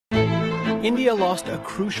India lost a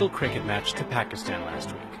crucial cricket match to Pakistan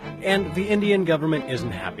last week, and the Indian government isn't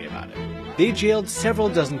happy about it. They jailed several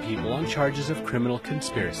dozen people on charges of criminal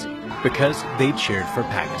conspiracy because they cheered for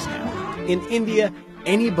Pakistan. In India,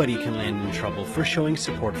 anybody can land in trouble for showing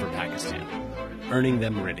support for Pakistan, earning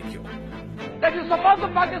them ridicule. That you support the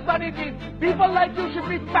Pakistani team. People like you should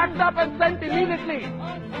be packed up and sent immediately.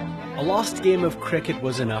 A lost game of cricket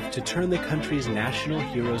was enough to turn the country's national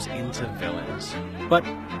heroes into villains. But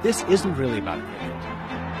this isn't really about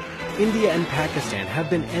cricket. India and Pakistan have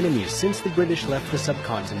been enemies since the British left the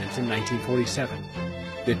subcontinent in 1947.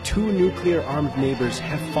 The two nuclear-armed neighbors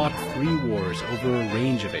have fought 3 wars over a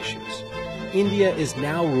range of issues. India is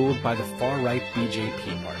now ruled by the far-right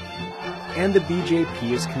BJP party. And the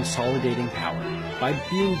BJP is consolidating power by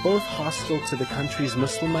being both hostile to the country's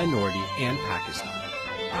Muslim minority and Pakistan.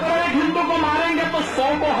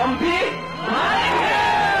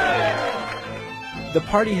 The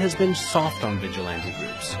party has been soft on vigilante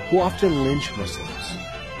groups, who often lynch Muslims.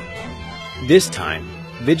 This time,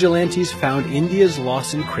 vigilantes found India's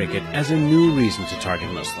loss in cricket as a new reason to target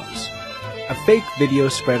Muslims. A fake video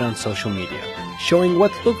spread on social media, showing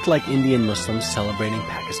what looked like Indian Muslims celebrating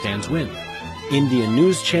Pakistan's win. Indian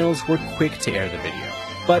news channels were quick to air the video,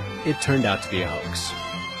 but it turned out to be a hoax.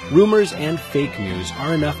 Rumors and fake news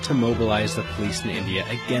are enough to mobilize the police in India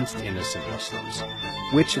against innocent Muslims,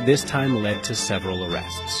 which this time led to several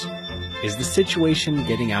arrests. Is the situation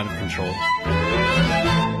getting out of control?